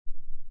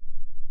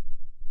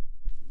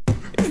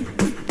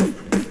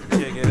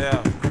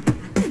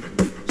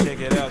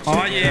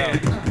yeah.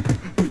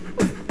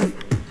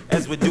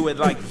 As we do it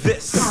like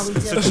this,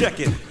 so check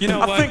it. You know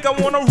I what? think I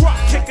wanna rock,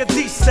 kick a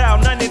D style,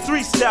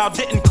 93 style.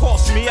 Didn't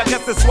cost me. I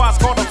guess that's why it's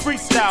called a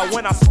freestyle.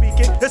 When I speak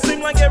it, it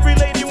seems like every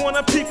lady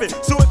wanna peep it.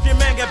 So if your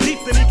man got beef,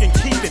 then he can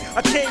keep it.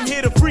 I came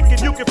here to freak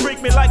it. You can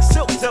freak me like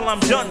silk till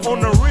I'm done.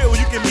 On the real,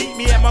 you can meet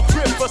me at my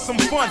crib for some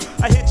fun.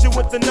 I hit you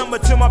with the number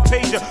to my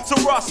pager. So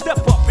Roz, step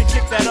up and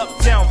kick that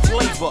uptown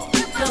flavor.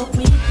 The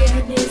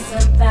weekend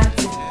is about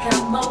to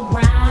come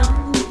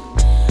around.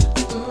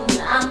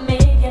 I'm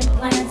making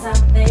plans, I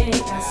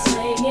think I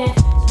swing it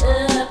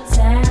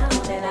uptown,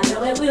 and I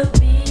know it will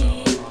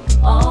be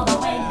all the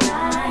way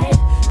night.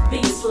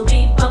 Beats will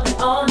be bumping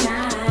all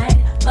night,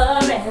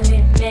 forever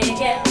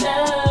make it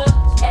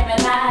love.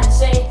 Everybody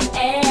say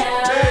yeah.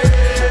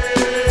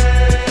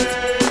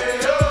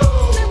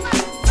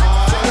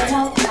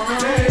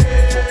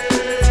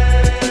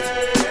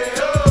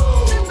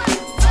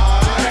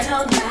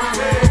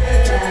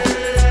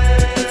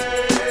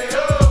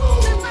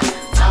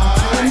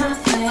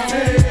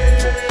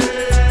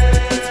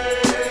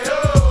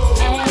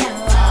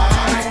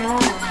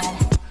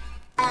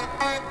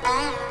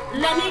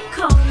 Let me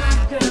call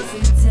my girls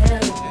and tell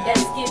them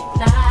let's get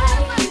fly.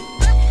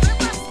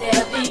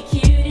 There'll be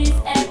cuties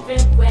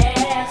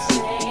everywhere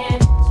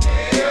saying,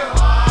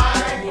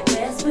 and you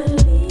best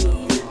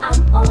believe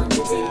I'm on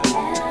the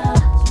DL.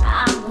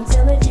 I'm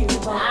telling you,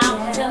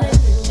 I'm telling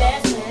you,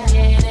 that's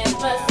when it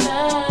was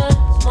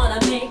up. Wanna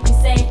make me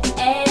say,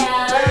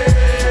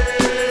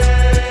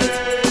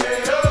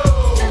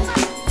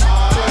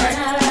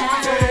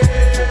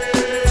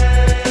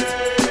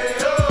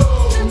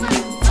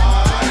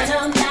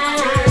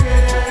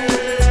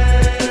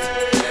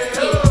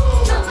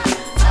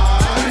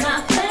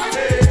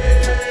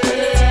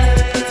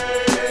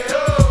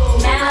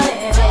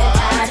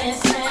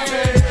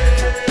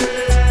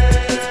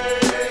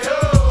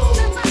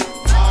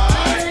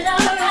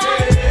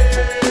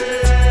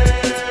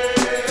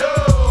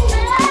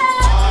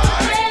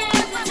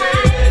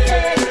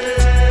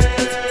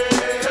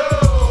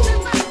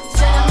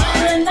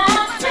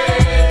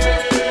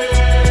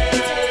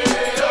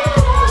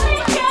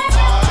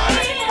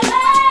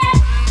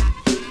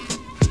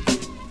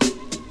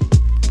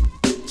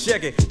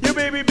 Check it. Your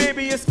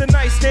baby, it's the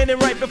night standing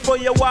right before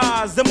your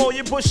eyes. The more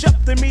you push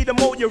up to me, the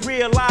more you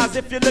realize.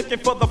 If you're looking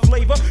for the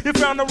flavor, you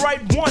found the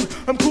right one.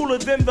 I'm cooler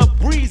than the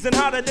breeze and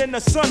hotter than the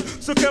sun.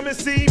 So come and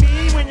see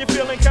me when you're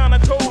feeling kinda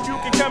cold. You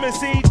can come and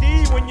see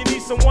D when you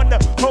need someone to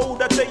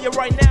hold. I tell you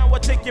right now, I'll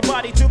take your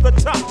body to the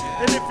top.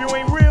 And if you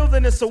ain't real,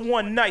 then it's a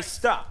one night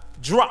stop.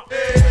 Drop.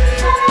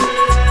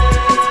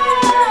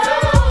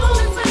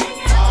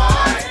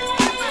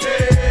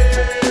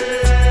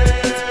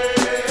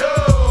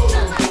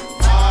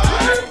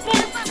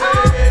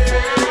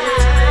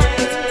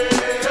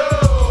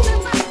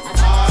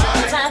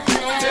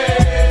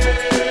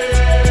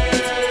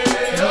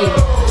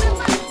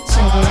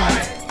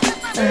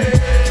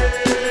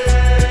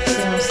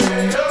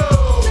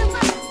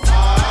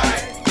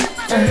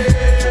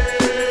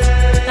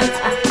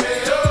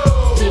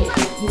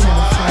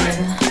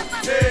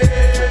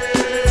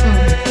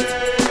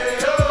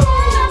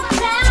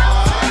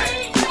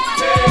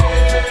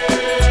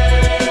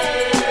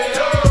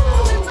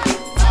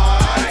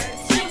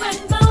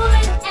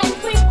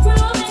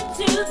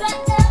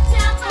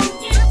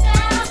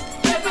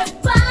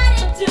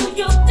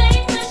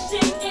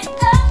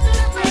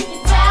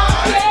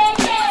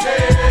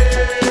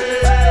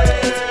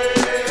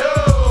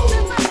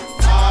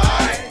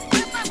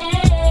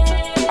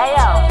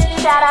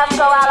 Shout out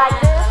go out like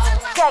this.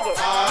 Check it.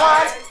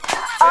 One,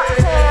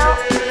 uptown,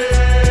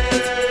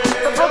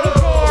 the boogie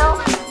down,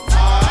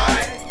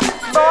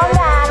 Long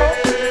Island,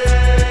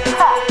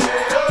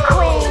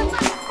 Queens,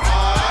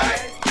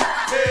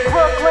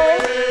 Brooklyn,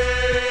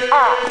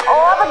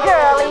 all the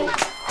girlies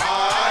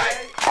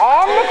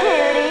and the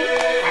cuties,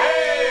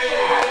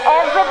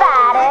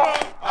 everybody.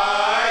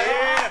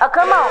 Oh,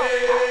 come on,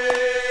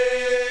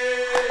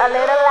 a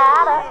little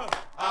louder.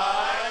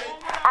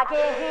 I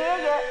can't hear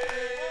you.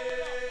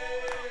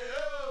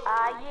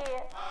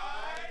 Yeah.